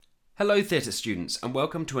Hello theatre students and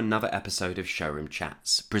welcome to another episode of Showroom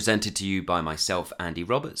Chats, presented to you by myself, Andy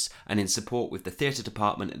Roberts, and in support with the theatre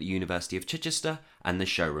department at the University of Chichester and the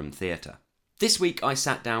Showroom Theatre. This week I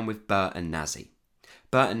sat down with Bert and Nazi.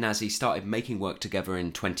 Bert and Nazi started making work together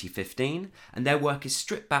in 2015, and their work is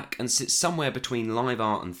stripped back and sits somewhere between live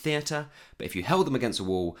art and theatre, but if you held them against a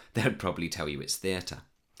wall, they'd probably tell you it's theatre.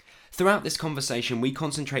 Throughout this conversation, we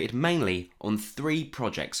concentrated mainly on three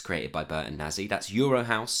projects created by Bert and Nazi. That's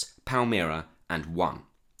Eurohouse, Palmyra, and One.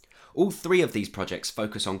 All three of these projects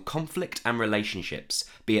focus on conflict and relationships,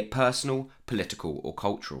 be it personal, political, or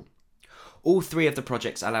cultural. All three of the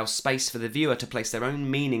projects allow space for the viewer to place their own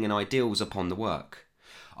meaning and ideals upon the work.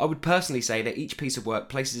 I would personally say that each piece of work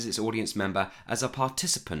places its audience member as a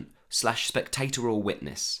participant/spectator or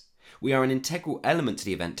witness. We are an integral element to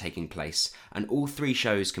the event taking place, and all three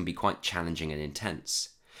shows can be quite challenging and intense.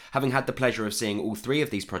 Having had the pleasure of seeing all three of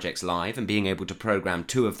these projects live and being able to programme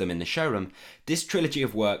two of them in the showroom, this trilogy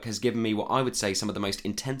of work has given me what I would say some of the most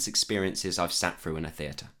intense experiences I've sat through in a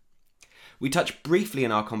theatre. We touch briefly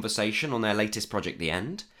in our conversation on their latest project, The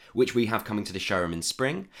End, which we have coming to the showroom in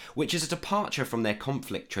spring, which is a departure from their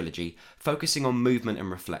conflict trilogy, focusing on movement and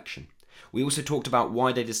reflection. We also talked about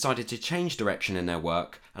why they decided to change direction in their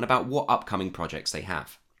work and about what upcoming projects they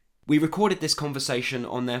have. We recorded this conversation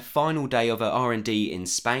on their final day of R&D in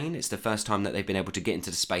Spain. It's the first time that they've been able to get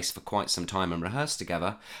into the space for quite some time and rehearse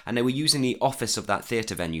together, and they were using the office of that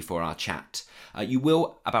theatre venue for our chat. You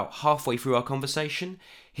will, about halfway through our conversation,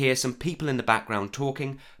 hear some people in the background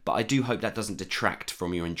talking, but I do hope that doesn't detract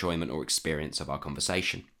from your enjoyment or experience of our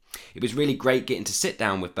conversation. It was really great getting to sit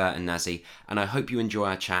down with Bert and Nazi, and I hope you enjoy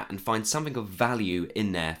our chat and find something of value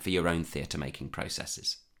in there for your own theatre making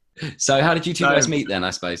processes. So how did you two guys meet then, I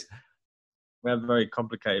suppose? We have a very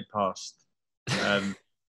complicated past.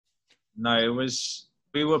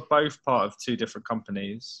 We were both part of two different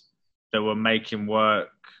companies that were making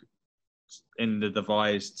work in the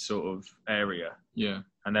devised sort of area. Yeah.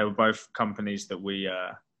 And they were both companies that we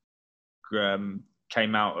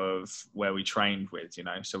came out of where we trained with,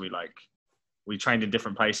 so we trained in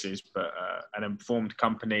different places, but and then formed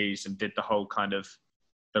companies and did the whole kind of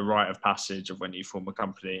the rite of passage of when you form a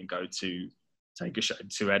company and go to take a show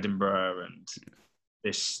to Edinburgh and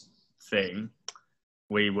this thing.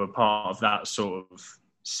 We were part of that sort of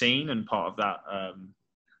scene and part of that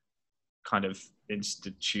kind of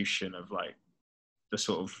institution of like the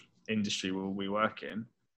sort of industry we work in,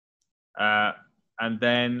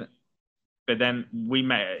 but then we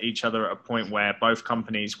met each other at a point where both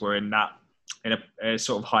companies were in a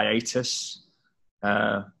sort of hiatus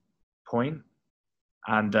point,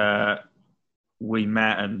 and we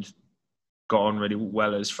met and got on really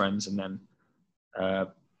well as friends. And then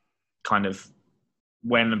kind of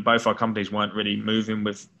when both our companies weren't really moving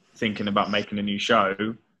with thinking about making a new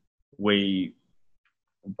show, we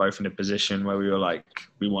were both in a position where we were like,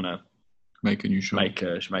 we want to make a new show, make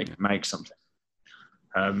something.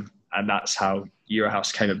 And that's how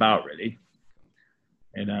Eurohouse came about, really.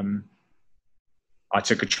 And I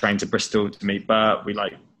took a train to Bristol to meet Bert. We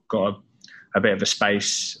got a bit of a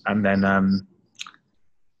space, and then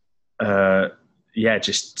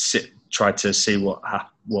tried to see what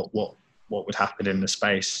would happen in the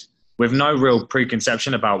space, with no real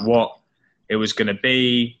preconception about what it was going to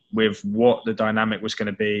be, with what the dynamic was going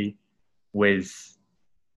to be, with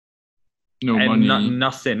no money,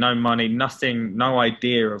 nothing, no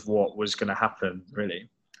idea of what was going to happen, really.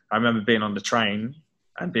 I remember being on the train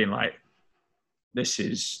and being like,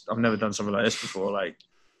 I've never done something like this before. Like,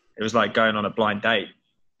 it was like going on a blind date.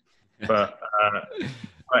 But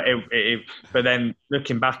then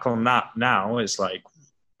looking back on that now, it's like,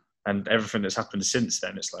 and everything that's happened since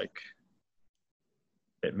then, it's like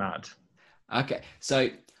a bit mad. Okay, so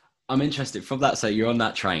I'm interested from that. So you're on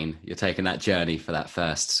that train, you're taking that journey for that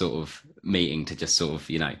first sort of meeting to just sort of,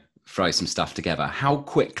 throw some stuff together. How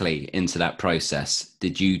quickly into that process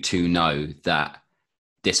did you two know that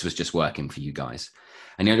this was just working for you guys?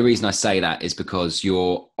 And the only reason I say that is because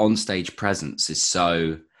your onstage presence is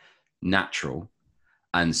so natural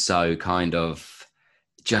and so kind of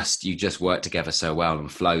you just work together so well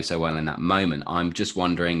and flow so well in that moment. I'm just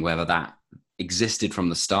wondering whether that existed from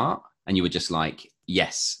the start and you were just like,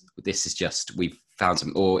 yes, this is just, we've found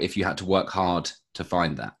something, or if you had to work hard to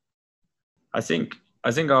find that. I think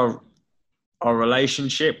our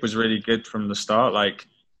relationship was really good from the start. Like,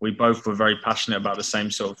 we both were very passionate about the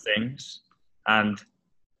same sort of things, and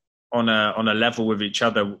on a level with each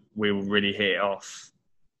other, we will really hit it off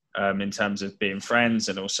in terms of being friends,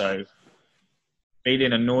 and also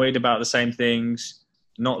feeling annoyed about the same things,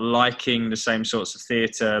 not liking the same sorts of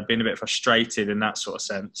theatre, being a bit frustrated in that sort of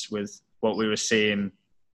sense with what we were seeing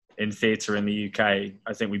in theatre in the UK,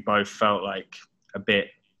 I think we both felt like a bit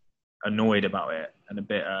annoyed about it and a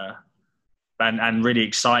bit and really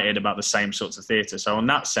excited about the same sorts of theatre. So in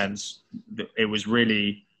that sense, it was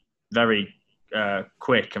really very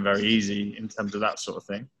quick and very easy in terms of that sort of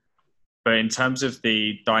thing. But in terms of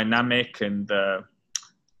the dynamic and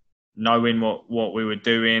knowing what we were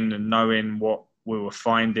doing and knowing what we were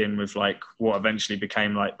finding with like what eventually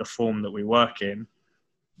became like the form that we work in,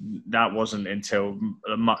 that wasn't until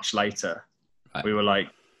much later. Right.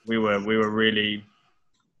 We were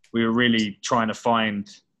really trying to find.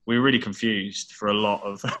 We were really confused for a lot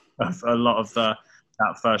of that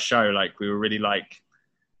first show. Like we were really like.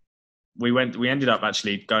 We ended up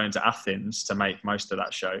actually going to Athens to make most of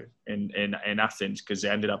that show in Athens, because it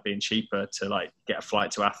ended up being cheaper to like get a flight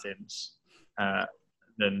to Athens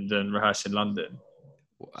than rehearse in London.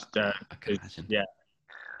 I can imagine. Yeah,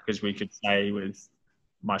 because we could stay with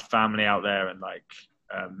my family out there, and like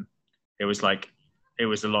it was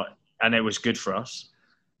a lot, and it was good for us.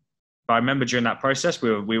 But I remember during that process,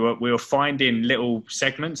 we were finding little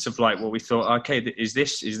segments of like what we thought. Okay, is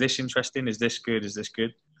this interesting? Is this good? Is this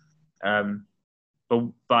good?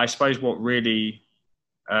 But I suppose what really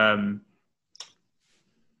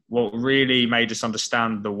made us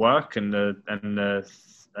understand the work and the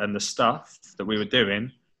stuff that we were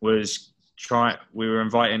doing was we were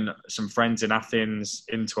inviting some friends in Athens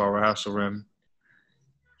into our rehearsal room,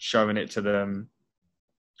 showing it to them,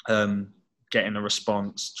 getting a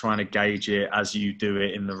response, trying to gauge it as you do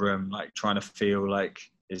it in the room, like trying to feel like,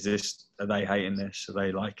 are they hating this? Are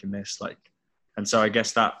they liking this? Like, and so I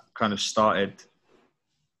guess that kind of started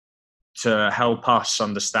to help us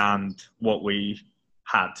understand what we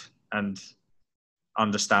had and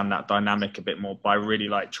understand that dynamic a bit more by really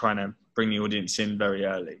like trying to bring the audience in very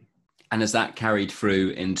early. And has that carried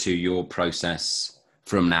through into your process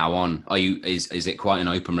from now on? Is it quite an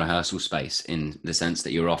open rehearsal space in the sense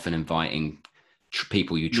that you're often inviting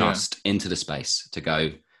people you trust into the space to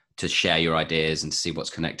go to share your ideas and to see what's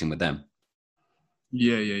connecting with them?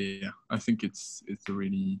 Yeah. I think it's a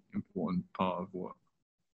really important part of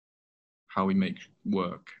how we make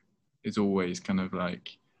work. Is always kind of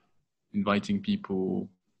like inviting people,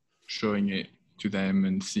 showing it to them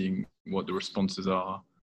and seeing what the responses are,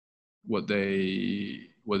 what they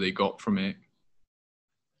got from it.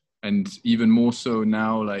 And even more so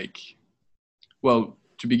now, like, well,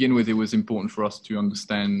 to begin with, it was important for us to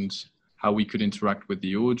understand how we could interact with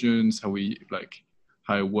the audience, how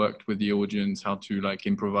it worked with the audience, how to like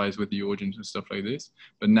improvise with the audience and stuff like this.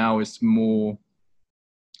 But now it's more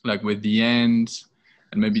like with the end,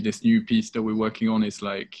 and maybe this new piece that we're working on is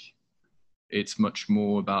like, it's much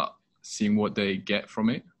more about seeing what they get from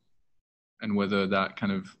it and whether that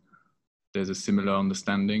kind of, there's a similar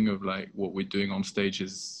understanding of like what we're doing on stage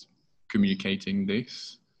is communicating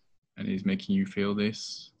this and is making you feel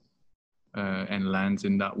this and lands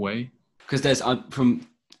in that way. Because there's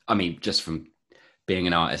just from being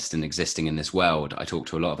an artist and existing in this world, I talk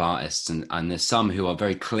to a lot of artists and there's some who are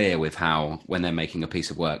very clear with how, when they're making a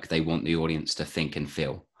piece of work, they want the audience to think and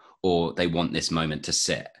feel, or they want this moment to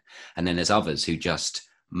sit. And then there's others who just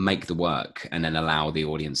make the work and then allow the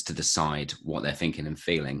audience to decide what they're thinking and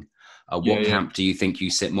feeling. What camp do you think you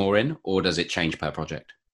sit more in, or does it change per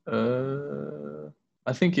project?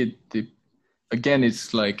 I think again,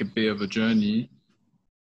 it's like a bit of a journey,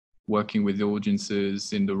 working with the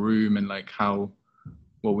audiences in the room and like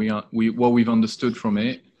what we've understood from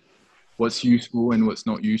it, what's useful and what's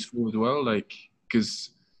not useful as well. Like,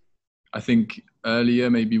 because I think earlier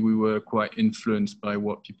maybe we were quite influenced by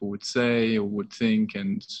what people would say or would think,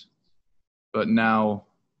 but now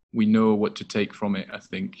we know what to take from it, I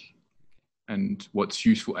think, and what's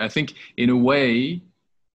useful. I think in a way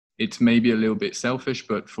it's maybe a little bit selfish,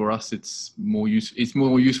 but for us it's more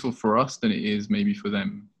useful for us than it is maybe for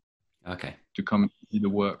them. Okay. To come and see the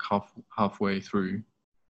work halfway through,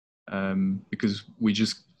 because we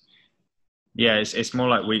just it's more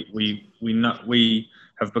like we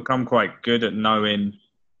have become quite good at knowing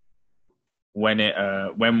when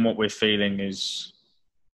what we're feeling is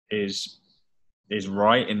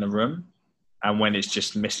right in the room and when it's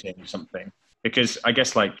just missing something. Because I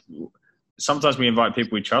guess like sometimes we invite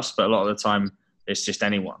people we trust, but a lot of the time it's just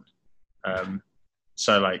anyone.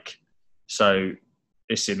 So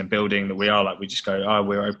it's in a building that we are like, we just go, oh,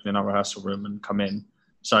 we're opening our rehearsal room and come in.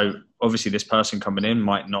 So obviously this person coming in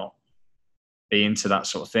might not be into that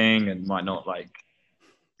sort of thing and might not like,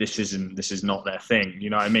 this is not their thing. You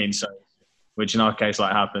know what I mean? So, which in our case,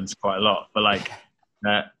 like happens quite a lot, but like,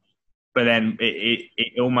 but then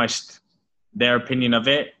it almost, their opinion of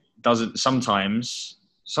it doesn't sometimes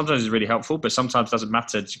sometimes it's really helpful, but sometimes it doesn't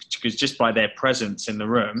matter, because just by their presence in the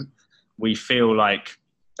room, we feel like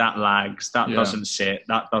that lags, that doesn't sit,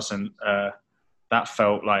 that doesn't, that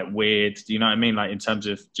felt like weird. Do you know what I mean? Like in terms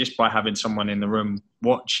of just by having someone in the room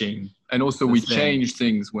watching. And also we change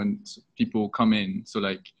things when people come in. So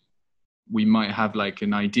like we might have like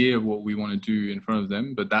an idea of what we want to do in front of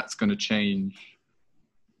them, but that's going to change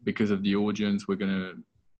because of the audience. We're going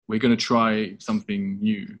to try something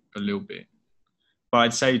new a little bit. But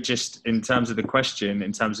I'd say just in terms of the question,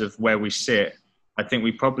 in terms of where we sit, I think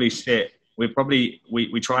we probably sit, we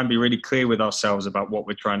try and be really clear with ourselves about what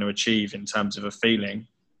we're trying to achieve in terms of a feeling,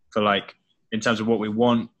 for like, in terms of what we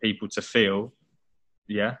want people to feel,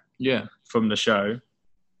 from the show.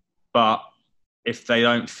 But if they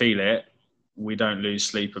don't feel it, we don't lose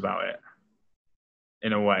sleep about it,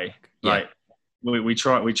 in a way. Like we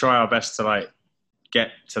try our best to like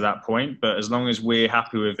get to that point, but as long as we're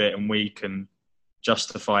happy with it and we can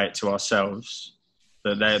justify it to ourselves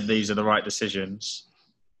that these are the right decisions.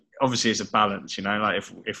 Obviously, it's a balance, you know. Like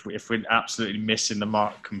if we're absolutely missing the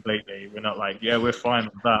mark completely, we're not like, yeah, we're fine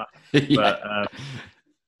with that.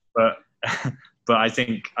 But I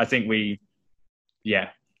think we,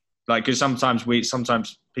 like, because sometimes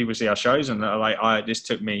people see our shows and they're like, this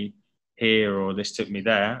took me here or this took me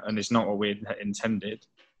there, and it's not what we intended.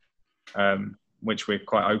 Which we're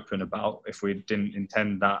quite open about if we didn't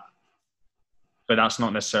intend that. But that's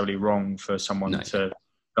not necessarily wrong for someone to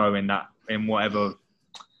go in whatever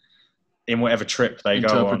trip they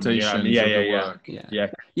go on.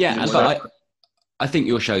 Yeah. But I think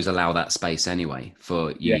your shows allow that space anyway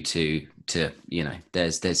for you to you know,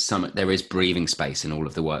 there is breathing space in all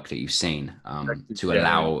of the work that you've seen to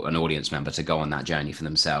allow an audience member to go on that journey for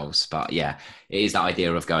themselves. But it is that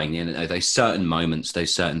idea of going in those certain moments,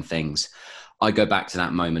 those certain things. I go back to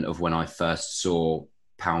that moment of when I first saw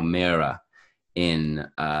Palmyra in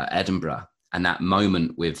Edinburgh, and that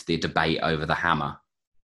moment with the debate over the hammer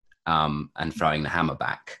and throwing the hammer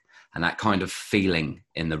back, and that kind of feeling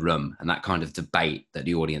in the room and that kind of debate that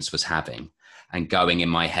the audience was having, and going in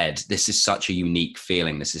my head, this is such a unique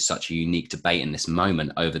feeling, this is such a unique debate in this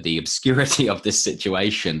moment over the obscurity of this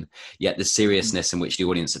situation, yet the seriousness in which the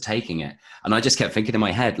audience are taking it. And I just kept thinking in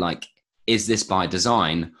my head, like, is this by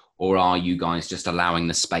design, or are you guys just allowing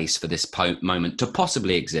the space for this moment to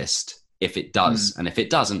possibly exist? If it does, and if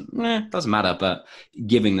it doesn't, doesn't matter, but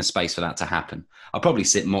giving the space for that to happen. I'll probably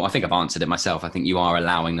sit more, I think I've answered it myself. I think you are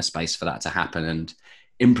allowing the space for that to happen and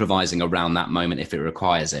improvising around that moment if it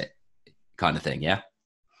requires it, kind of thing, yeah?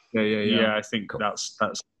 Yeah, I think that's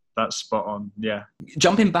spot on, yeah.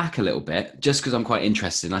 Jumping back a little bit, just because I'm quite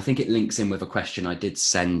interested, and I think it links in with a question I did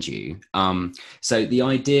send you. So the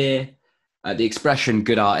idea, the expression,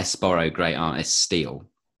 good artists borrow, great artists steal.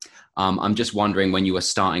 I'm just wondering, when you were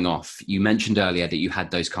starting off, you mentioned earlier that you had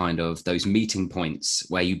those meeting points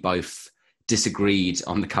where you both disagreed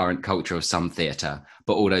on the current culture of some theatre,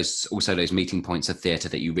 but also those meeting points of theatre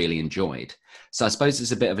that you really enjoyed. So I suppose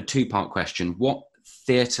it's a bit of a two-part question. What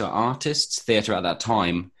theatre artists, theatre at that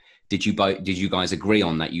time, did you guys agree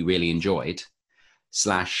on that you really enjoyed?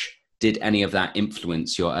 / did any of that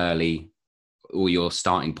influence your early or your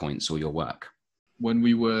starting points or your work? When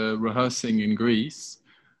we were rehearsing in Greece,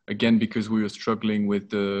 again, because we were struggling with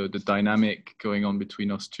the dynamic going on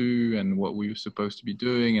between us two and what we were supposed to be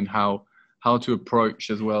doing, and how to approach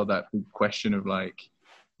as well that question of like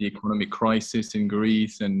the economic crisis in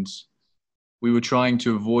Greece. And we were trying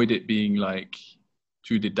to avoid it being like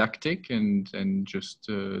too didactic and just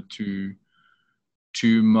too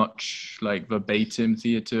much like verbatim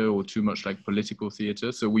theater or too much like political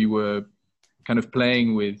theater. So we were kind of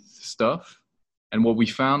playing with stuff. And what we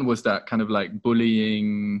found was that kind of like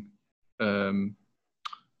bullying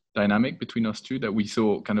dynamic between us two that we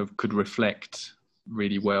thought kind of could reflect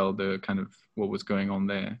really well the kind of what was going on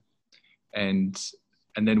there. And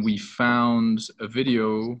then we found a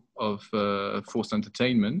video of Forced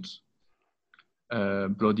Entertainment,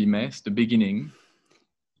 Bloody Mess, the beginning,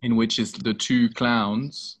 in which is the two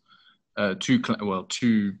clowns, two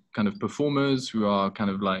kind of performers who are kind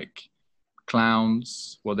of like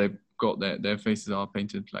clowns. Well, they've got their faces are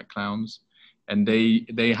painted like clowns, and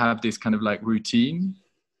they have this kind of like routine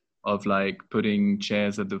of like putting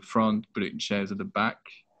chairs at the front, putting chairs at the back,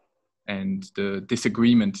 and the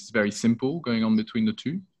disagreement is very simple going on between the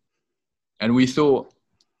two. And we thought,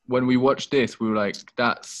 when we watched this, we were like,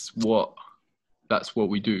 that's what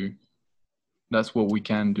we do, that's what we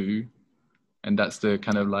can do, and that's the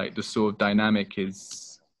kind of like the sort of dynamic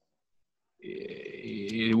is.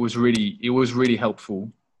 It was really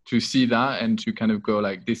helpful to see that and to kind of go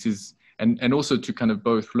like, this is, and also to kind of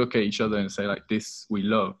both look at each other and say like, this we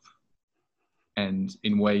love. and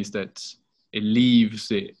in ways that it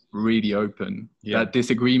leaves it really open. That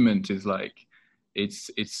disagreement is like,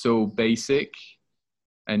 it's so basic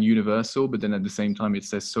and universal, but then at the same time it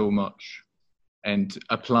says so much. And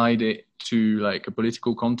applied it to like a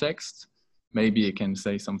political context, maybe it can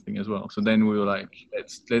say something as well. So then we were like,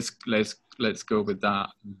 let's go with that.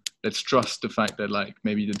 Let's trust the fact that like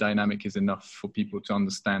maybe the dynamic is enough for people to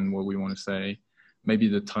understand what we want to say. Maybe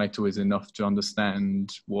the title is enough to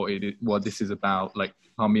understand what this is about. Like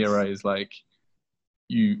Palmyra is like,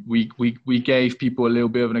 we gave people a little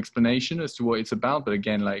bit of an explanation as to what it's about, but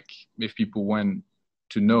again, like if people went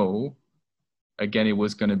to know, again, it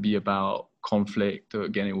was going to be about conflict, or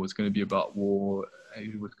again, it was going to be about war,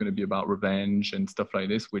 it was going to be about revenge and stuff like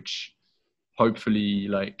this, which hopefully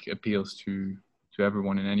like appeals to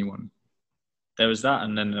everyone and anyone. There was that,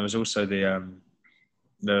 and then there was also the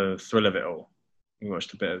thrill of it all. We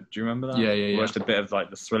watched a bit of, do you remember that? Yeah. We watched a bit of like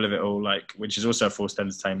the thrill of it all, like, which is also a forced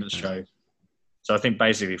entertainment show. So I think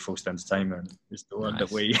basically forced entertainment is the one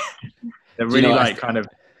that we that really like kind of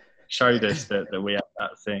showed us that we had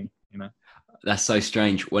that thing, you know. That's so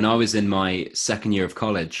strange. When I was in my second year of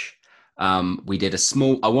college, we did a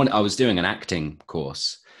small, I was doing an acting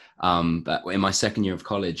course, but in my second year of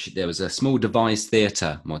college, there was a small devised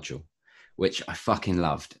theatre module, which I fucking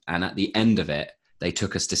loved. And at the end of it, they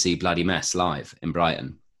took us to see Bloody Mess live in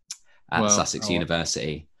Brighton at Sussex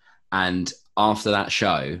University. And after that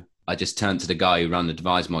show, I just turned to the guy who ran the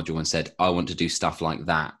devised module and said, I want to do stuff like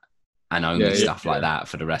that and only stuff like that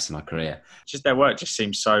for the rest of my career. Just their work just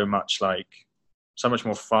seems so much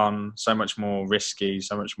more fun, so much more risky,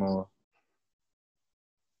 so much more,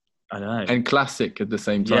 I don't know. And classic at the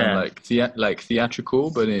same time, like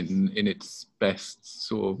theatrical, but in its best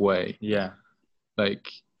sort of way. Yeah. Like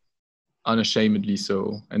unashamedly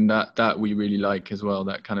so. And that we really like as well,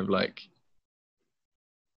 that kind of like,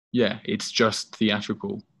 it's just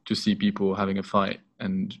theatrical to see people having a fight,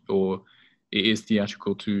 or it is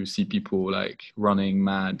theatrical to see people like running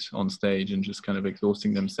mad on stage and just kind of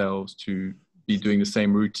exhausting themselves to be doing the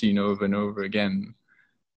same routine over and over again.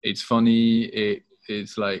 It's funny,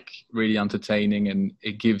 it's like really entertaining, and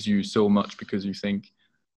it gives you so much because you think,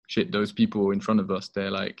 shit, those people in front of us, they're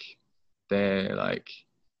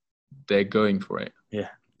going for it. Yeah.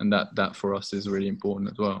 And that for us is really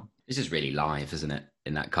important as well. This is really live, isn't it?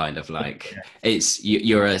 In that kind of like, it's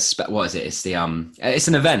you're what is it? It's the it's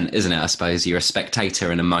an event, isn't it? I suppose you're a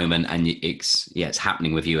spectator in a moment, and it's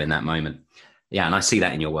happening with you in that moment. Yeah, and I see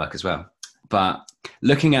that in your work as well. But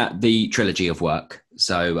looking at the trilogy of work,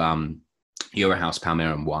 so Eurohouse,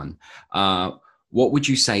 Palmyra, and One, what would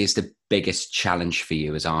you say is the biggest challenge for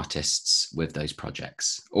you as artists with those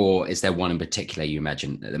projects, or is there one in particular you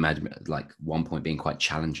imagine like one point being quite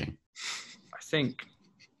challenging? I think.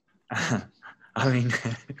 I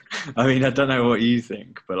mean, I don't know what you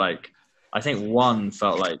think, but like, I think One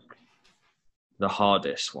felt like the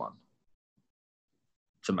hardest one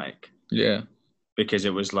to make. Yeah. Because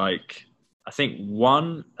it was like, I think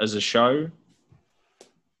One as a show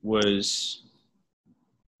was,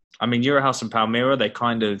 I mean, Eurohouse and Palmyra, they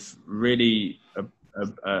kind of really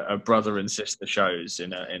a brother and sister shows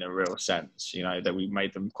in a real sense, you know, that we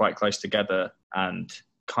made them quite close together and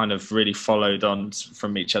kind of really followed on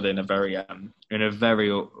from each other in a very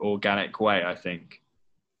organic way, I think.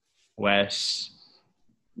 Whereas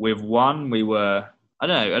with One, we were, I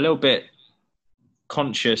don't know, a little bit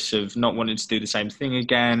conscious of not wanting to do the same thing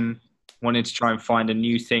again, wanting to try and find a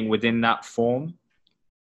new thing within that form.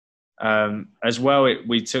 As well,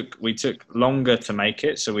 we took longer to make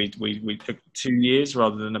it, so we took 2 years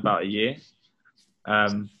rather than about a year.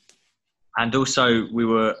 And also, we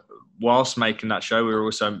were, whilst making that show, we were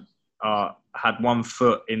also had one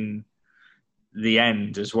foot in the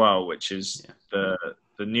end as well, which is the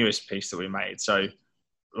newest piece that we made. So,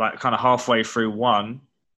 like, kind of halfway through One,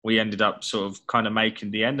 we ended up sort of kind of making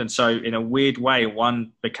the end, and so in a weird way,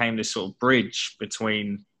 One became this sort of bridge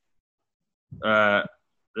between the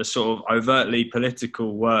sort of overtly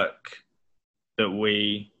political work that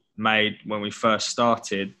we made when we first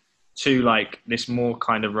started to like this more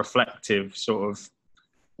kind of reflective sort of,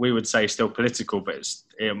 we would say still political, but it's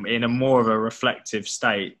in a more of a reflective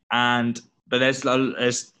state. But there's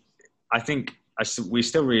I think we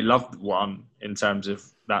still really loved One in terms of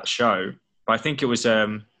that show, but I think it was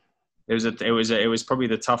probably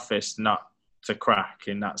the toughest nut to crack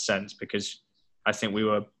in that sense, because I think we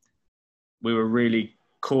were really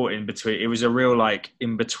caught in between. It was a real like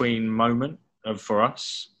in between moment for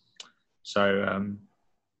us. So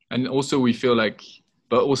and also we feel like,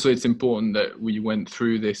 but also it's important that we went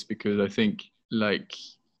through this, because I think like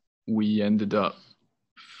we ended up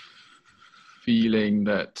feeling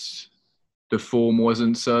that the form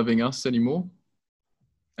wasn't serving us anymore,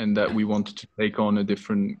 and that we wanted to take on a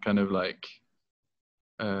different kind of like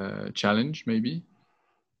challenge maybe.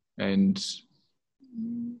 And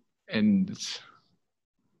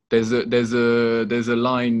there's a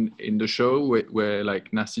line in the show where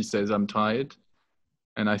like Nassi says, "I'm tired,"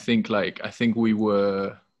 and I think we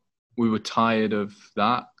were tired of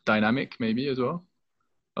that dynamic maybe as well,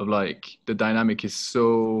 of like the dynamic is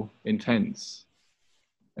so intense,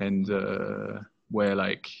 and where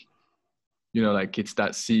like, you know, like it's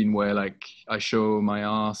that scene where like I show my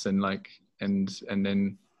ass and like and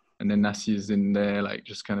then Nassi is in there like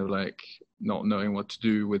just kind of like not knowing what to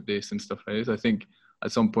do with this and stuff like this. I think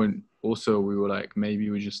at some point also we were like, maybe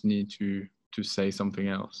we just need to say something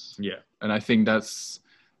else. Yeah. And I think that's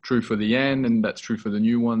true for the end, and that's true for the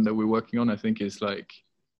new one that we're working on. I think it's like,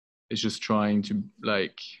 it's just trying to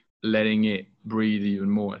like letting it breathe even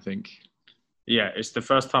more, I think. Yeah, it's the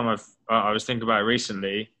first time I was thinking about it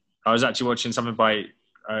recently. I was actually watching something by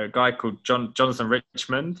a guy called Jonathan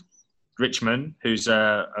Richman, who's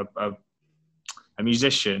a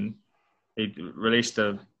musician. He released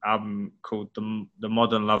an album called The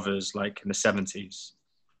Modern Lovers, like in the 70s.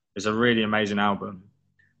 It's a really amazing album.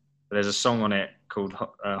 There's a song on it called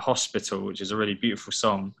Hospital, which is a really beautiful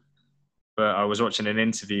song. But I was watching an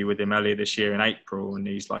interview with him earlier this year in April, and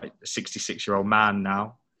he's like a 66-year-old man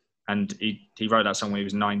now. And he wrote that song when he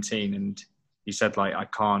was 19, and he said like, I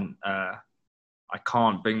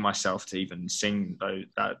can't bring myself to even sing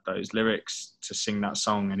those lyrics, to sing that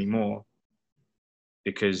song anymore,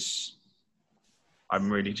 because I'm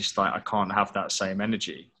really just like, I can't have that same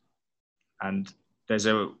energy. And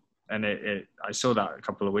I saw that a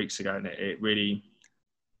couple of weeks ago, and it really,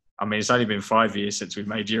 I mean, it's only been 5 years since we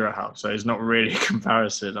made Eurohouse, so it's not really a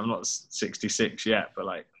comparison. I'm not 66 yet, but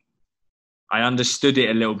like, I understood it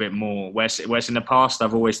a little bit more. Whereas in the past,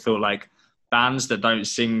 I've always thought like bands that don't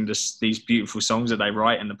sing these beautiful songs that they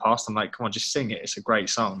write in the past, I'm like, come on, just sing it. It's a great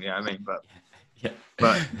song, you know what I mean? But yeah.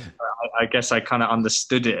 But I guess I kind of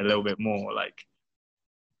understood it a little bit more. Like,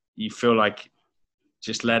 you feel like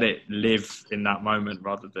just let it live in that moment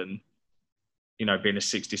rather than, you know, being a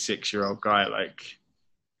 66-year-old guy like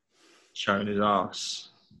showing his ass.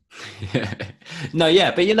 No,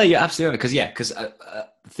 yeah, but you know, you're absolutely right, because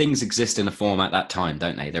things exist in a form at that time,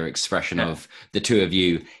 don't they? They're expression of the two of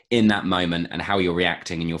you in that moment and how you're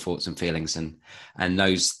reacting and your thoughts and feelings, and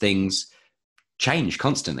those things change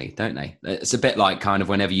constantly, don't they? It's a bit like kind of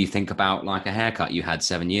whenever you think about like a haircut you had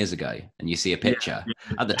 7 years ago and you see a picture.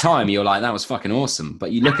 At the time you're like, that was fucking awesome,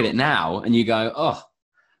 but you look at it now and you go, oh,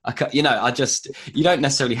 you don't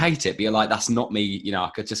necessarily hate it, but you're like, that's not me, you know,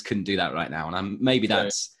 just couldn't do that right now. And maybe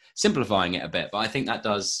that's simplifying it a bit, but I think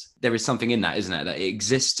there is something in that, isn't it? That it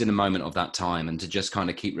exists in a moment of that time, and to just kind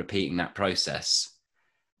of keep repeating that process.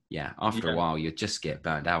 Yeah. After a while, you'd just get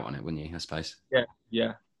burned out on it, wouldn't you? I suppose. Yeah.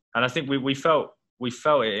 Yeah. And I think we felt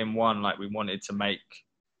it in one, like we wanted to make,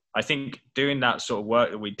 I think doing that sort of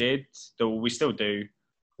work that we did, we still do,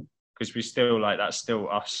 because we still like, that's still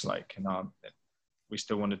us, like, you know, we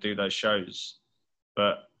still want to do those shows.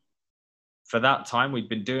 But for that time, we'd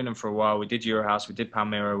been doing them for a while. We did Eurohouse, we did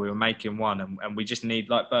Palmyra, we were making one, and we just need,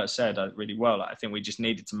 like Bert said really well, like, I think we just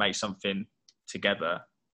needed to make something together,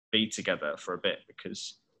 be together for a bit,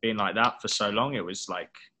 because being like that for so long, it was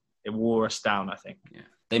like, it wore us down, I think. Yeah.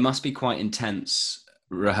 They must be quite intense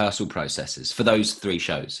rehearsal processes for those 3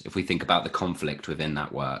 shows. If we think about the conflict within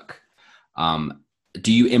that work,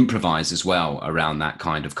 do you improvise as well around that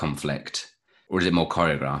kind of conflict, or is it more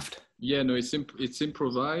choreographed? Yeah, no, it's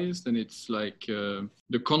improvised, and it's like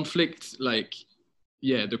the conflict, like,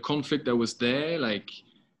 yeah, the conflict that was there, like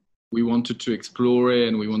we wanted to explore it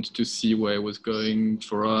and we wanted to see where it was going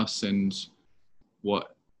for us and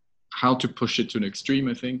how to push it to an extreme,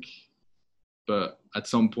 I think. But at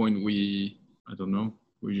some point we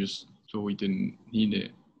just thought we didn't need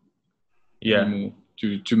it anymore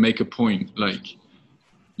to make a point, like,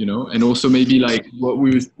 you know. And also maybe like what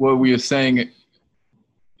we were saying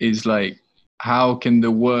is like, how can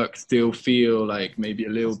the work still feel like maybe a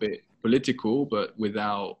little bit political, but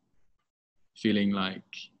without feeling like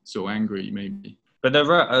so angry, maybe. But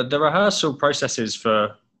the rehearsal processes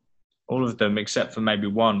for all of them, except for maybe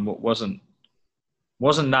one, wasn't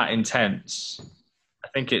that intense. I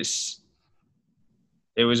think it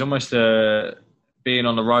was almost being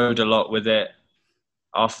on the road a lot with it.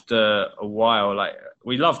 After a while, like,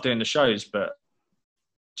 we loved doing the shows, but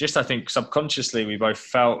just, I think subconsciously we both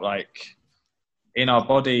felt like in our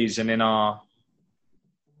bodies and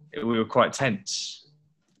we were quite tense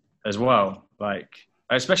as well. Like,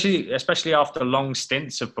 especially after long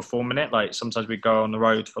stints of performing it. Like, sometimes we go on the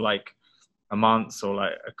road for like a month or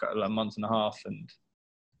like a month and a half. And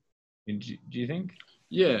do you think?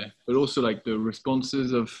 Yeah, but also like the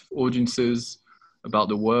responses of audiences about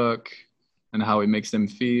the work and how it makes them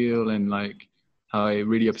feel, and like how it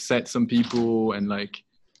really upsets some people, and like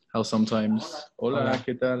how sometimes hola,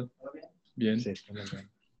 ¿qué tal? Bien.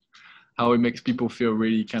 How it makes people feel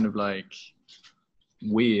really kind of like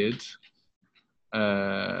weird,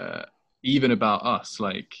 even about us,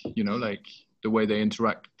 like, you know, like the way they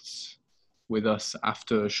interact with us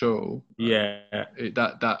after a show. Yeah,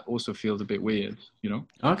 that also feels a bit weird, you know.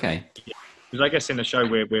 Okay. because I guess in the show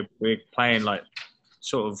we're playing like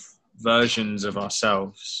sort of versions of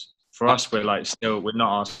ourselves. For us, we're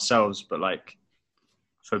not ourselves, but like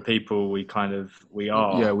for people, we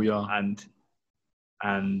are. Yeah, we are.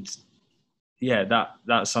 And yeah,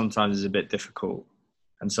 that sometimes is a bit difficult,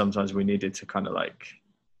 and sometimes we needed to kind of like,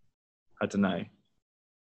 I don't know.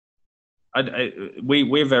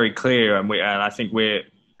 We're very clear, and I think we're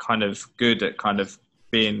kind of good at kind of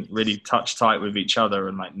being really touch tight with each other,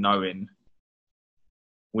 and like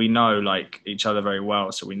we know like each other very well,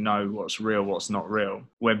 so we know what's real, what's not real.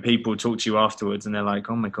 When people talk to you afterwards and they're like,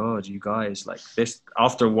 "Oh my God, you guys like this,"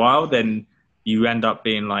 after a while, then you end up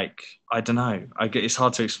being like, I don't know. It's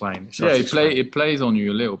hard to explain. It plays on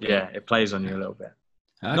you a little bit. Yeah, it plays on you a little bit.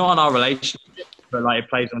 Okay. Not on our relationship, but like it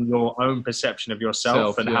plays on your own perception of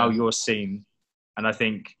yourself and how you're seen. And I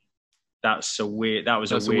think that was a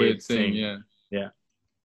weird thing. Yeah.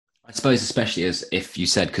 I suppose, especially as if you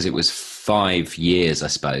said, because it was 5 years, I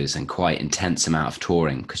suppose, and quite intense amount of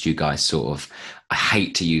touring, because you guys sort of, I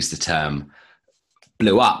hate to use the term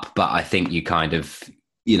blew up, but I think you kind of,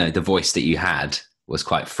 you know, the voice that you had was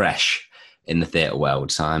quite fresh in the theatre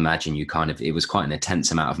world. So I imagine it was quite an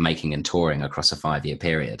intense amount of making and touring across a 5-year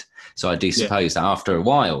period. So I do suppose that after a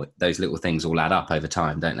while, those little things all add up over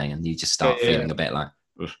time, don't they? And you just start feeling a bit like,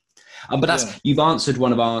 ugh. But you've answered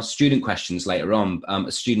one of our student questions later on,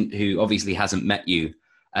 a student who obviously hasn't met you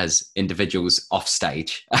as individuals off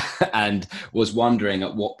stage and was wondering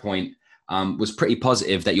at what point, was pretty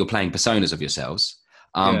positive that you're playing personas of yourselves,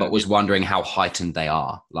 but was wondering how heightened they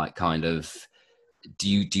are. Like, kind of, do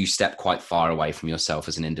you step quite far away from yourself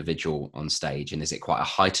as an individual on stage, and is it quite a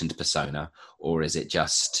heightened persona, or is it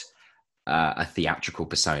just a theatrical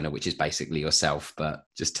persona, which is basically yourself but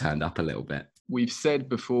just turned up a little bit? We've said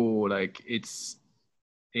before, like it's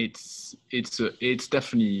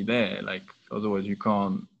definitely there. Like, otherwise you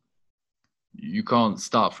can't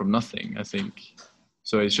start from nothing, I think.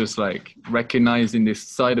 So it's just like recognizing this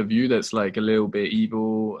side of you that's like a little bit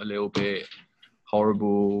evil, a little bit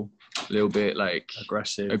horrible, a little bit like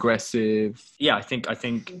aggressive. Yeah, I think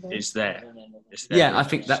it's there. Yeah, I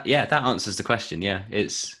think that answers the question. Yeah,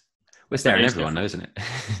 it's there in everyone, though, isn't it?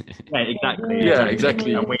 Yeah, exactly. Yeah,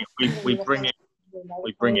 exactly. And we bring it.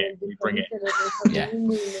 We bring it. Yeah.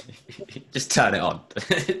 Just turn it on.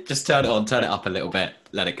 Just turn it on, turn it up a little bit,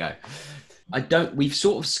 let it go. We've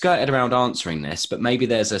sort of skirted around answering this, but maybe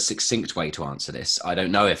there's a succinct way to answer this. I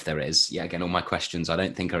don't know if there is. Yeah, again, all my questions I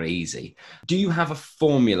don't think are easy. Do you have a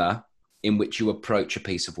formula in which you approach a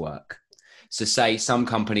piece of work? So say some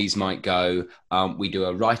companies might go, we do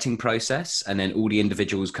a writing process, and then all the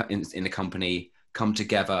individuals in the company come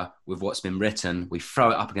together with what's been written. We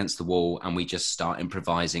throw it up against the wall and we just start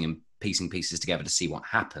improvising and piecing pieces together to see what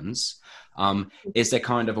happens. Is there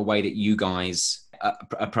kind of a way that you guys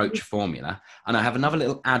approach a formula? And I have another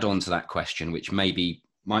little add-on to that question, which might be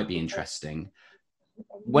interesting.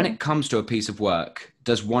 When it comes to a piece of work,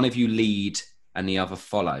 does one of you lead and the other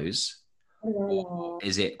follows? Or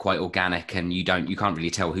is it quite organic and you can't really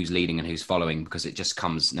tell who's leading and who's following because it just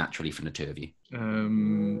comes naturally from the two of you?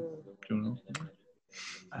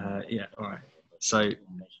 Yeah, all right. So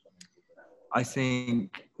I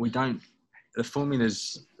think we don't have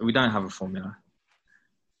a formula.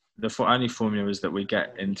 The only formula is that we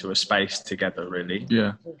get into a space together, really.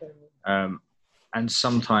 Yeah. And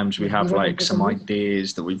sometimes we have like some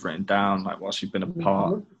ideas that we've written down, like whilst we've been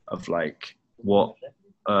apart, of like what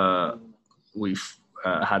we've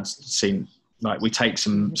had seen. Like we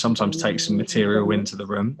sometimes take some material into the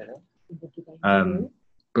room. But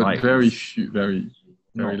like, very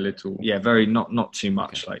little. Yeah, not too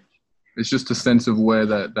much. Like it's just a sense of where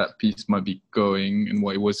that piece might be going and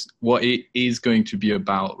what it is going to be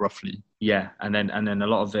about, roughly. Yeah, and then a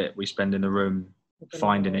lot of it we spend in the room,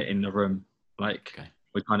 finding it in the room. Like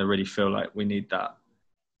we kind of really feel like we need that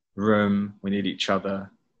room, we need each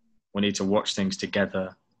other, we need to watch things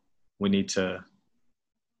together, we need to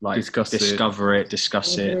like discuss it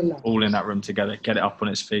all in that room together, get it up on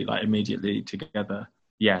its feet like immediately together.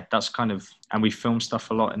 Yeah, that's kind of, and we film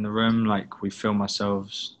stuff a lot in the room. Like we film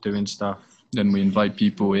ourselves doing stuff. Then we invite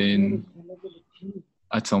people in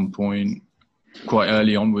at some point. Quite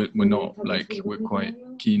early on, we're quite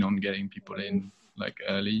keen on getting people in like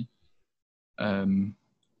early. And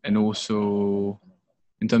also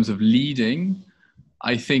in terms of leading,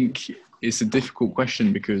 I think it's a difficult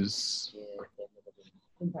question because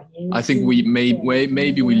I think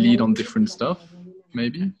maybe we lead on different stuff,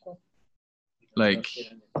 maybe. Like,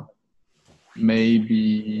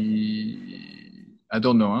 maybe, I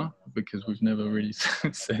don't know, because we've never really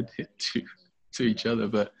said it to each other,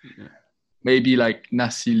 but maybe like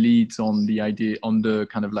Nasi leads on the idea, on the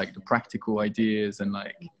kind of like the practical ideas and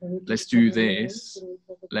like, let's do this,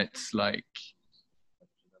 let's like,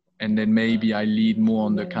 and then maybe I lead more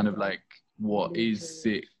on the kind of like, what is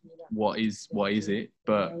it,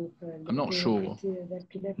 but I'm not sure.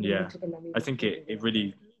 Yeah, I think it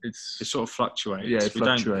really, it sort of fluctuates. Yeah, it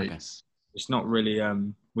fluctuates. It's not really,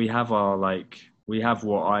 we have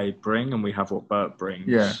what I bring and we have what Bert brings.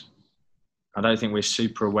 Yeah. I don't think we're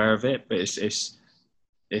super aware of it, but it's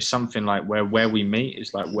something like where we meet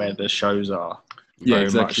is like where the shows are. Yeah,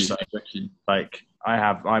 exactly. Exactly. Like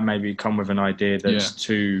I maybe come with an idea that's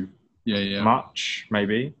too much,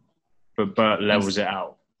 maybe, but Bert levels it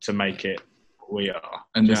out to make it we are.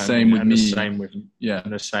 And the same with me. The same with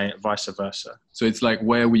and the same vice versa. So it's like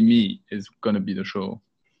where we meet is going to be the show,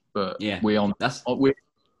 but we're on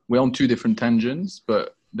two different tangents,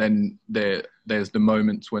 but then there's the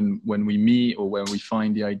moments when we meet or when we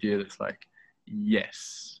find the idea that's like,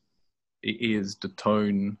 yes, it is the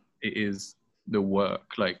tone, it is the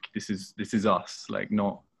work, like this is us, like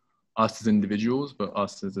not us as individuals but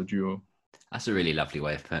us as a duo. That's a really lovely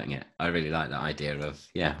way of putting it. I really like that idea of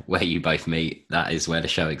where you both meet, that is where the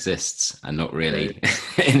show exists and not really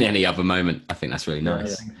in any other moment. I think that's really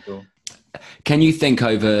nice. Sure. Can you think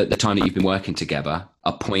over the time that you've been working together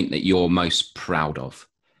a point that you're most proud of?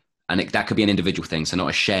 And that could be an individual thing, so not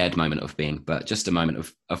a shared moment of being, but just a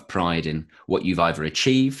moment of pride in what you've either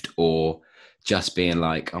achieved or just being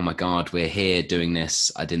like, oh my God, we're here doing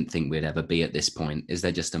this. I didn't think we'd ever be at this point. Is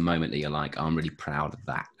there just a moment that you're like, oh, I'm really proud of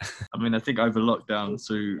that? I mean, I think over lockdown,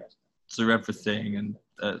 through everything and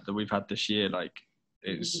that we've had this year, like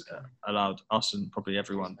it's allowed us and probably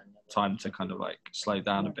everyone time to kind of like slow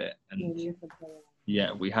down a bit. And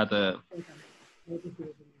we had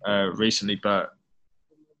recently, but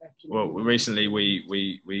recently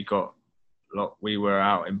we were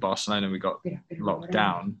out in Barcelona and we got locked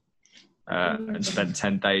down and spent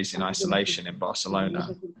 10 days in isolation in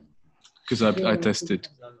Barcelona. Because I tested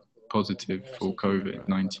positive for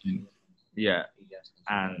COVID-19. Yeah,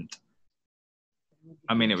 and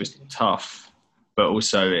I mean it was tough, but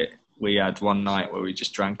also we had one night where we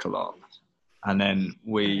just drank a lot, and then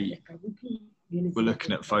we were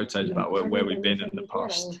looking at photos about where we've been in the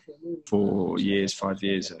past 5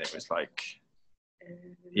 years, and it was like,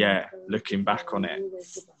 looking back on it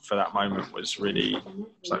for that moment was really,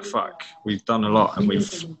 it's like, fuck, we've done a lot and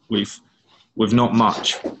we've not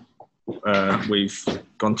much. We've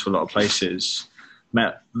gone to a lot of places,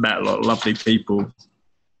 met a lot of lovely people,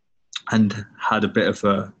 and had a bit of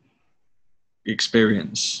a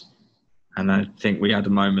experience. And I think we had a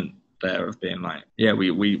moment there of being like,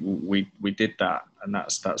 we did that, and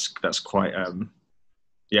that's quite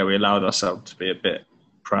we allowed ourselves to be a bit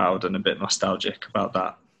proud and a bit nostalgic about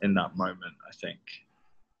that in that moment, I think,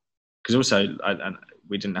 because also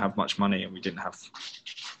we didn't have much money and we didn't have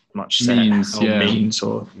much means,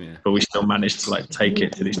 but we still managed to like take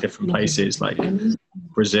it to these different places like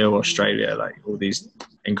Brazil, Australia, like all these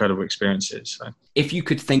incredible experiences. So. If you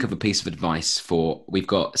could think of a piece of advice for, we've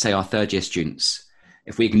got, say, our third year students,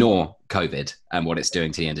 if we ignore COVID and what it's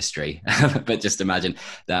doing to the industry, but just imagine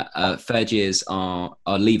that third years are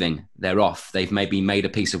leaving, they're off, they've maybe made a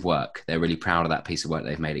piece of work, they're really proud of that piece of work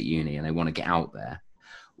they've made at uni and they want to get out there.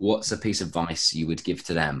 What's a piece of advice you would give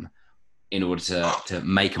to them in order to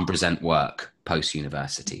make and present work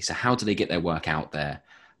post-university? So how do they get their work out there?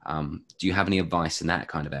 Do you have any advice in that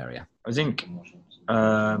kind of area? I think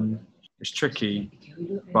it's tricky,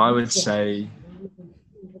 but I would say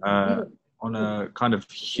on a kind of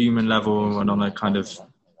human level and on a kind of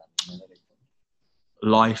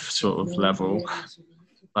life sort of level,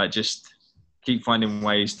 like just keep finding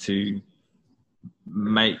ways to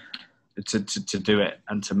make, to do it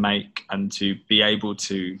and to make and to be able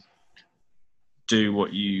to do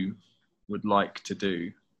what you would like to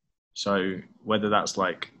do. So whether that's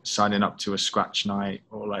like signing up to a scratch night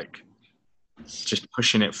or like just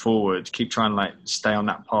pushing it forward, keep trying to like stay on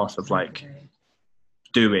that path of like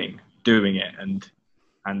doing it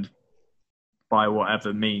and by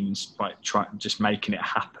whatever means, by just making it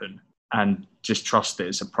happen, and just trust it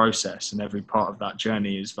as a process and every part of that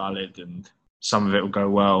journey is valid, and some of it will go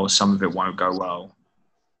well, some of it won't go well,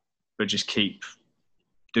 but just keep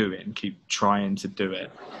trying to do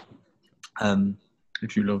it.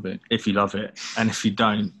 If you love it. If you love it, and if you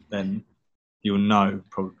don't, then you'll know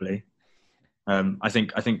probably. I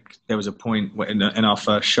think there was a point where in our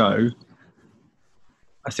first show,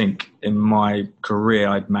 I think in my career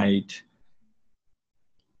I'd made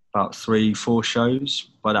about 3-4 shows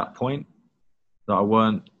by that point that I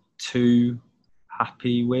weren't too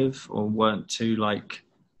happy with or weren't too like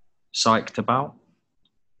psyched about.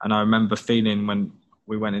 And I remember feeling when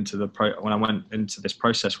I went into this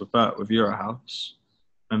process with Bert with Eurohouse,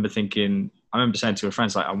 I remember saying to my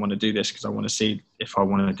friends, like, I want to do this because I want to see if I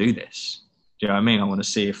want to do this. Do you know what I mean? I want to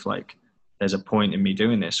see if like there's a point in me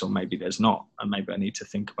doing this, or maybe there's not, and maybe I need to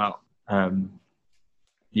think about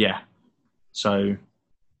so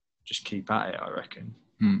just keep at it, I reckon.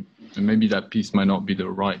 And maybe that piece might not be the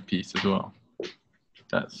right piece as well.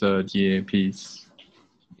 That third year piece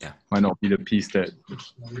might not be the piece that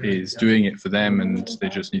is doing it for them, and they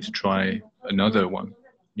just need to try another one.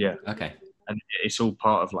 Yeah. Okay. And it's all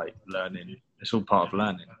part of like learning. It's all part of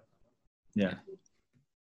learning. Yeah.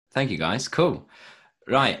 Thank you, guys. Cool.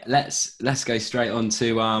 Right. Let's go straight on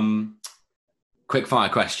to quick fire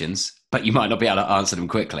questions, but you might not be able to answer them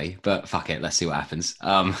quickly, but fuck it. Let's see what happens.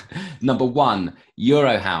 Number 1,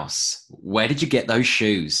 Eurohouse. Where did you get those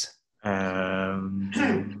shoes?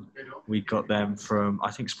 We got them from,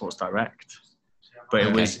 I think, Sports Direct. But Okay.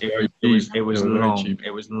 it was They were very long. cheap.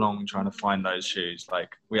 It was long trying to find those shoes.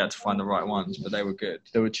 Like, we had to find the right ones, but they were good.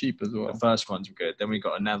 They were cheap as well. The first ones were good. Then we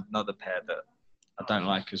got another pair that I don't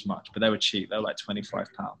like as much, but they were cheap. They were like £25.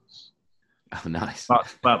 Oh, nice.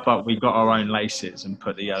 But we got our own laces and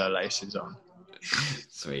put the yellow laces on.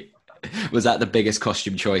 Sweet. Was that the biggest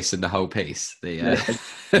costume choice in the whole piece?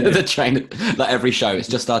 The trainer, like every show, it's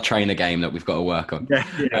just our trainer game that we've got to work on.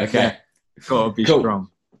 Okay. Got to be Cool. strong.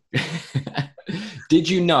 Did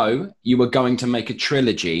you know you were going to make a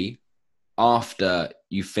trilogy after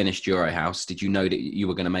you finished Eurohouse? Did you know that you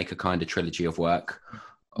were going to make a kind of trilogy of work?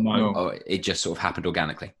 No. Or it just sort of happened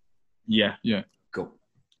organically? Yeah. Cool.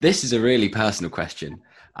 This is a really personal question.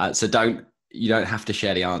 So you don't have to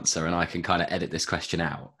share the answer, and I can kind of edit this question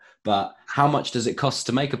out. But how much does it cost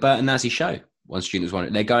to make a Bert and Nazzy show? One student was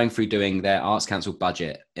wondering. They're going through doing their Arts Council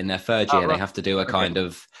budget. In their third year, right. They have to do a kind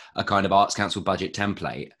of Arts Council budget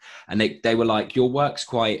template. And they were like, your work's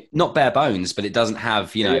quite, not bare bones, but it doesn't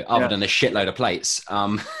have, other than a shitload of plates.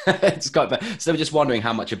 It's quite bad. So they were just wondering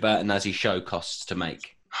how much a Bert and Nazzy show costs to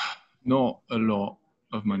make. Not a lot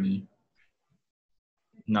of money.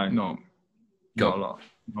 No. No, Cool. not a lot.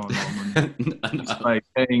 Not a lot of money. No. It's like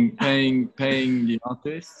paying the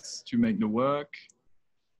artists to make the work,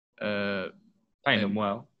 Paying them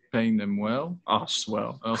well. paying them well, Us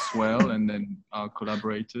well. and then our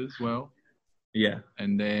collaborators well, Yeah.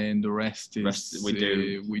 and then the rest is we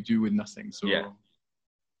do. we do with nothing. So Yeah.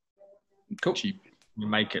 Cool. cheap. You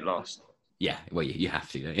make it last. Yeah, well, you have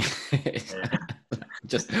to, don't you?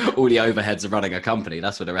 Just all the overheads of running a company.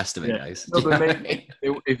 That's where the rest of it Yeah. goes. No, Do you but know what I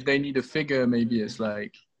mean? If they need a figure, maybe it's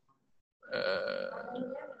like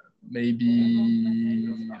maybe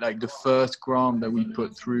like the first grant that we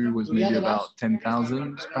put through was maybe about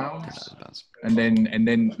 £10,000, and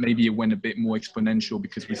then maybe it went a bit more exponential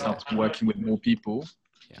because we started working with more people,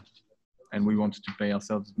 and we wanted to pay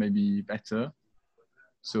ourselves maybe better.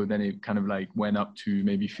 So then it kind of like went up to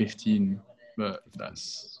maybe 15, but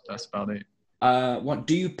that's about it. What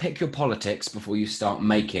do you pick your politics before you start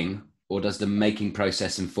making, or does the making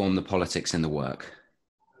process inform the politics in the work?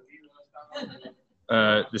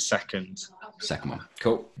 The second. Second one.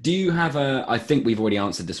 Cool. Do you have I think we've already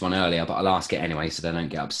answered this one earlier, but I'll ask it anyway so they don't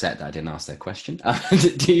get upset that I didn't ask their question.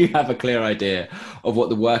 Do you have a clear idea of what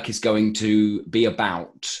the work is going to be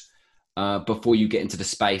about before you get into the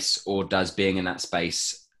space, or does being in that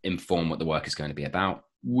space inform what the work is going to be about?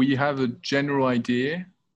 We have a general idea,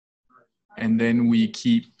 and then we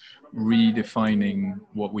keep redefining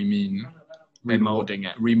what we mean, remolding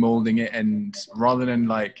it, and rather than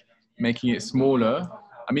like making it smaller,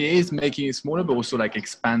 I mean, it is making it smaller, but also like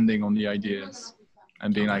expanding on the ideas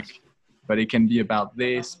and being like, but it can be about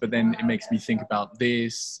this, but then it makes me think about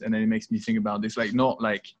this, and then it makes me think about this, like not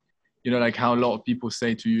like, like how a lot of people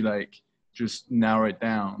say to you, like, just narrow it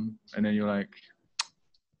down, and then you're like,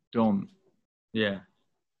 don't. Yeah.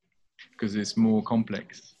 Because it's more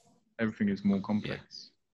complex. Everything is more complex.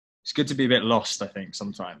 It's good to be a bit lost, I think,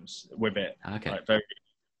 sometimes with it. Okay. Like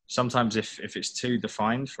sometimes if it's too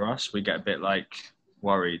defined for us, we get a bit like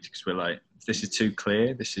worried because we're like, if this is too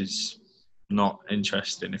clear, this is not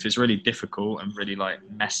interesting. If it's really difficult and really like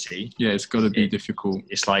messy, Yeah, it's got to be difficult.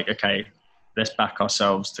 it's like, okay, let's back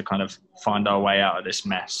ourselves to kind of find our way out of this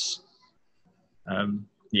mess.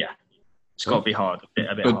 It's got to be hard, a bit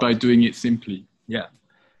but hard. by doing it simply. Yeah.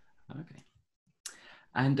 Okay.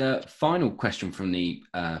 And final question from the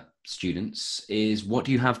students is, what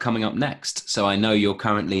do you have coming up next? So I know you're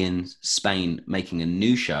currently in Spain making a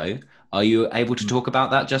new show. Are you able to talk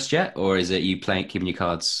about that just yet, or is it you keeping your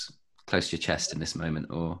cards close to your chest in this moment?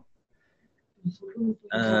 Or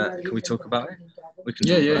Can we talk about it? We can.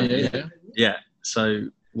 Yeah. Yeah. So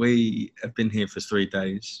we have been here for 3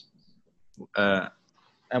 days,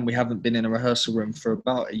 and we haven't been in a rehearsal room for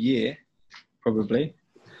about a year, probably.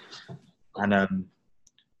 And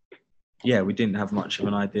we didn't have much of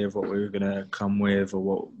an idea of what we were going to come with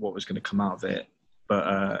or what was going to come out of it.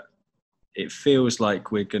 But it feels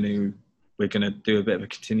like we're going to do a bit of a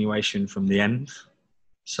continuation from the end.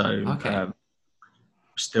 So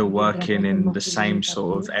still working in the same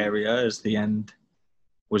sort of area as the end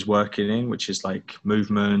was working in, which is like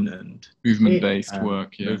movement-based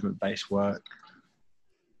work. Yeah. Movement-based work.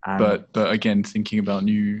 But again, thinking about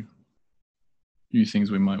new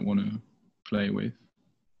things we might want to play with.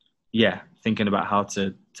 Yeah, thinking about how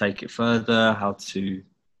to take it further, how to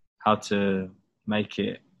make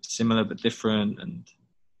it similar but different, and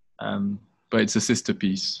but it's a sister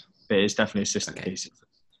piece. But it's definitely a sister piece.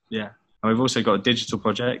 Yeah, and we've also got a digital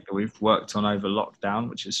project that we've worked on over lockdown,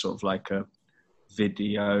 which is sort of like a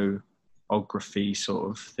videography sort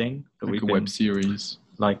of thing that like a web series.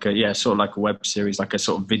 Sort of like a web series, like a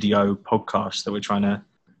sort of video podcast that we're trying to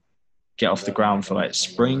get off the ground for like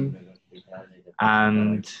spring,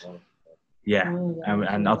 and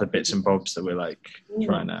other bits and bobs that we're like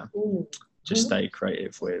trying to just stay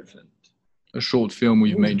creative with. And a short film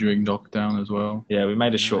we've made during lockdown as well. Yeah, we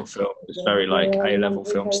made a short film. It's very like A-level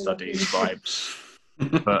film studies vibes,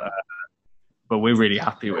 but we're really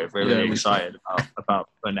happy with it. We're really excited about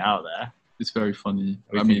putting it out there. It's very funny.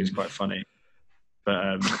 I think it's quite funny.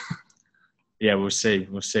 But we'll see.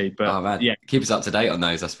 But keep us up to date on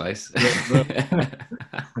those, I suppose.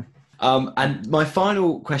 And my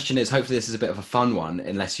final question is, hopefully this is a bit of a fun one,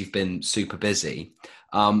 unless you've been super busy.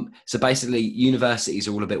 So basically, universities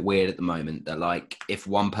are all a bit weird at the moment. That like, if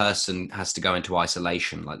one person has to go into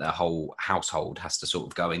isolation, like their whole household has to sort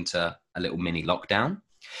of go into a little mini lockdown.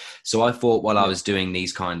 So I thought while I was doing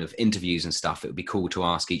these kind of interviews and stuff, it would be cool to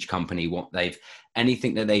ask each company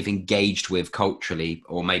anything that they've engaged with culturally,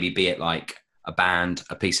 or maybe be it like a band,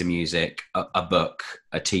 a piece of music, a book,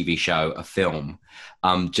 a TV show, a film,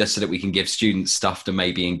 just so that we can give students stuff to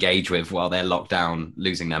maybe engage with while they're locked down,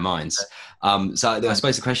 losing their minds. So I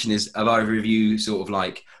suppose the question is, have either of you sort of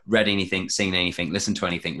like read anything, seen anything, listened to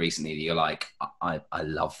anything recently that you're like, I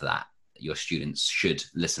love that, your students should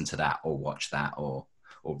listen to that or watch that or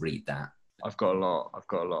read that? I've got a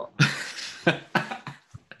lot.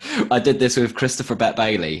 I did this with Christopher Bett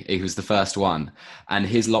Bailey, who was the first one, and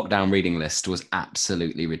his lockdown reading list was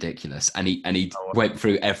absolutely ridiculous. And he went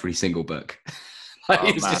through every single book.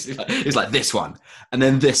 He was like, this one, and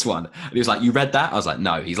then this one. And he was like, you read that? I was like,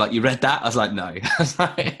 no. He's like, you read that? I was like, no. It's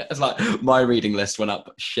like my reading list went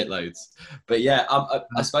up shitloads. But yeah,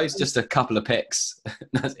 I suppose just a couple of picks.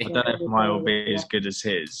 I don't know if mine will be as good as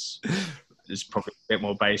his. It's probably a bit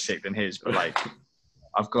more basic than his, but like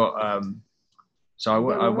I've got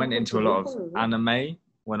so I went into a lot of anime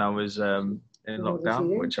when I was in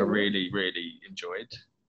lockdown, which I really, really enjoyed.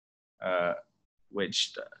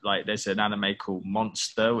 Which like there's an anime called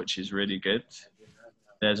Monster, which is really good.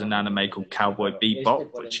 There's an anime called Cowboy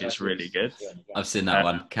Bebop, which is really good. I've seen that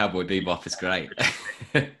one. Cowboy Bebop is great.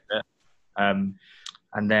 And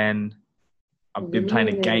then I've been playing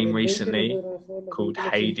a game recently called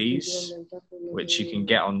Hades, which you can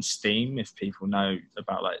get on Steam if people know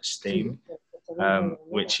about like Steam,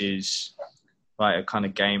 which is like a kind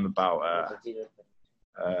of game about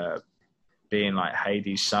being like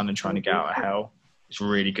Hades' son and trying to get out of hell. It's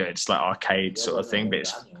really good. It's like arcade sort of thing, but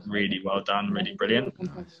it's really well done, really brilliant.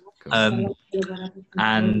 And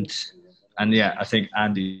yeah, I think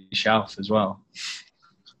Andy Schauf as well.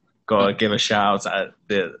 Got to give a shout out at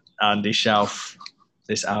the Andy Schauf,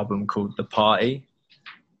 this album called The Party,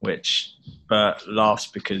 which laughs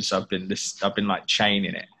because I've been like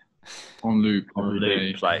chaining it on loop,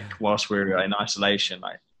 like whilst we were in isolation.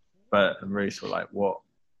 Like Bert and Ruth were like, "What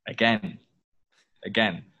again?"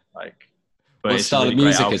 Like, but what style of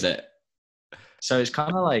music is it? So it's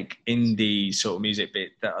kind of like indie sort of music,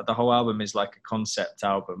 but the whole album is like a concept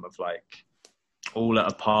album of like all at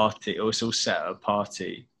a party. It's all set at a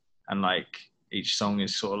party, and like each song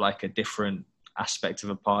is sort of like a different aspect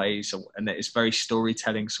of a party. So, and it's very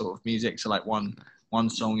storytelling sort of music. So like one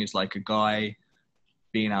song is like a guy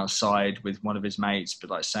being outside with one of his mates, but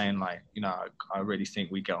like saying like, you know, I really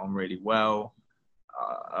think we get on really well,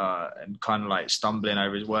 and kind of like stumbling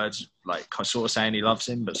over his words, like sort of saying he loves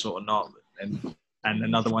him, but sort of not. And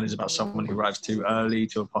another one is about someone who arrives too early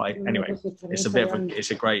to a party. Anyway, it's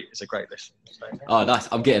a great listen. So. Oh, nice.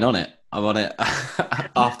 I'm getting on it. I'm on it.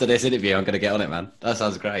 After this interview, I'm going to get on it, man. That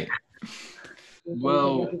sounds great.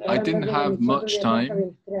 Well, I didn't have much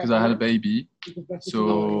time because I had a baby,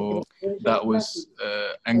 so that was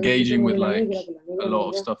engaging with like a lot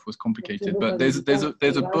of stuff was complicated. But there's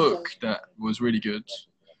a book that was really good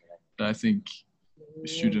that I think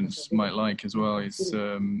students might like as well.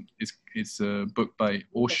 It's a book by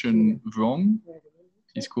Ocean Vuong,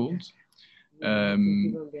 he's called.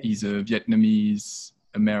 He's a Vietnamese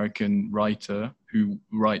American writer who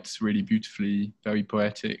writes really beautifully, very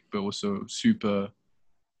poetic, but also super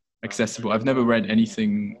accessible. I've never read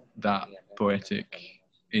anything that poetic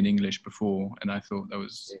in English before, and I thought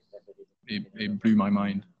it blew my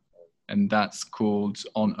mind. And that's called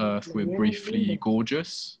On Earth We're Briefly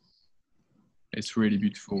Gorgeous. It's really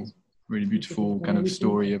beautiful kind of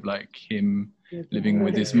story of like him living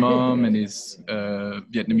with his mom and his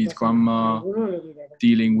Vietnamese grandma,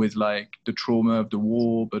 dealing with like the trauma of the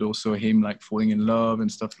war, but also him like falling in love and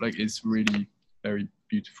stuff. Like it's really very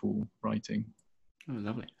beautiful writing. Oh,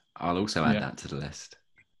 lovely. I'll also add that to the list.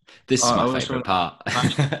 This is my favourite part. I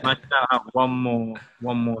shout out one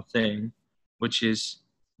more thing, which is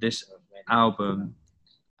this album.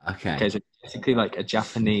 Okay. Okay, so basically like a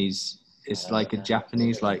Japanese. It's like a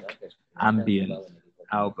Japanese like ambient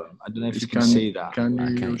album. I don't know if you can see that.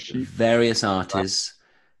 Okay. Various artists,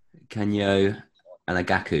 Kanyo and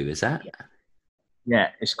Agaku, is that?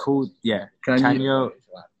 Yeah, it's called Kanyo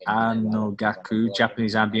Anogaku,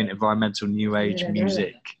 Japanese ambient environmental new age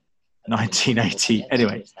music, 1980.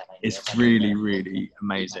 Anyway, it's really, really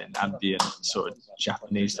amazing ambient sort of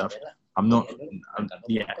Japanese stuff.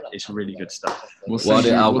 It's really good stuff.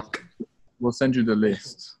 We'll send you the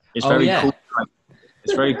list. It's very cool.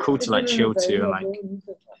 It's very cool to like chill to, and like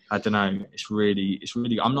I don't know. It's really.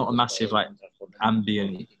 I'm not a massive like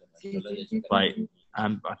ambient like I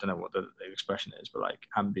don't know what the expression is, but like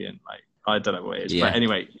ambient like I don't know what it is. Yeah. But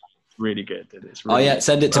anyway, it's really good. It's really good.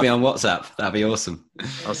 Send it to me on WhatsApp. That'd be awesome.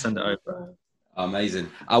 I'll send it over. Amazing.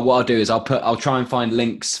 What I'll do is I'll try and find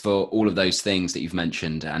links for all of those things that you've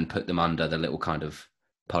mentioned and put them under the little kind of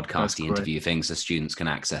podcasty interview things so students can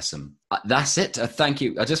access them. That's it. Thank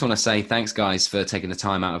you. I just want to say thanks, guys, for taking the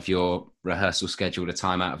time out of your rehearsal schedule, the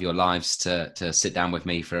time out of your lives to sit down with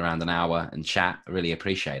me for around an hour and chat. I really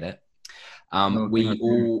appreciate it. We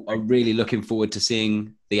all are really looking forward to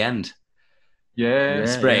seeing the end. Yeah,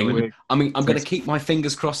 spring. I'm going to keep my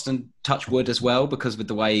fingers crossed and touch wood as well, because with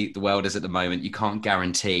the way the world is at the moment, you can't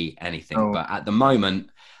guarantee anything. But at the moment,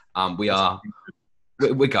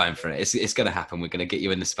 we're going for it. It's going to happen. We're going to get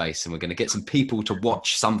you in the space, and we're going to get some people to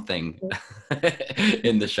watch something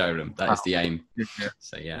in the showroom. That is the aim. Yeah.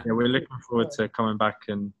 So yeah, we're looking forward to coming back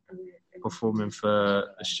and performing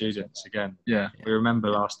for the students again. Yeah, we remember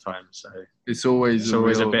last time, so it's always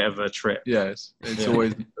a bit of a trip. Yes, it's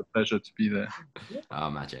always a pleasure to be there. Oh,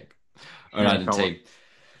 magic! All right, then, team.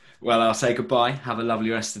 Well, I'll say goodbye. Have a lovely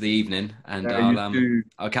rest of the evening, and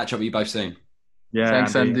I'll catch up with you both soon. Yeah,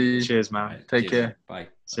 thanks, Andy. Cheers, man. Take care. Bye.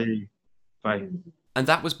 See you. Bye. And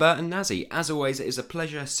that was Bert and Nazi. As always, it is a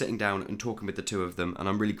pleasure sitting down and talking with the two of them, and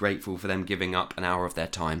I'm really grateful for them giving up an hour of their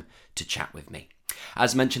time to chat with me.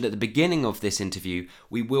 As mentioned at the beginning of this interview,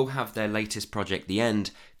 we will have their latest project, The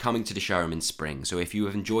End, coming to the showroom in spring. So if you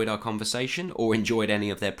have enjoyed our conversation or enjoyed any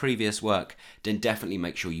of their previous work, then definitely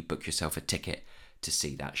make sure you book yourself a ticket to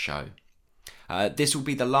see that show. This will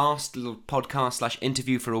be the last little podcast /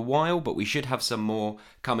 interview for a while, but we should have some more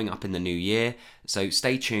coming up in the new year. So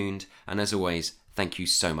stay tuned, and as always, thank you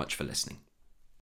so much for listening.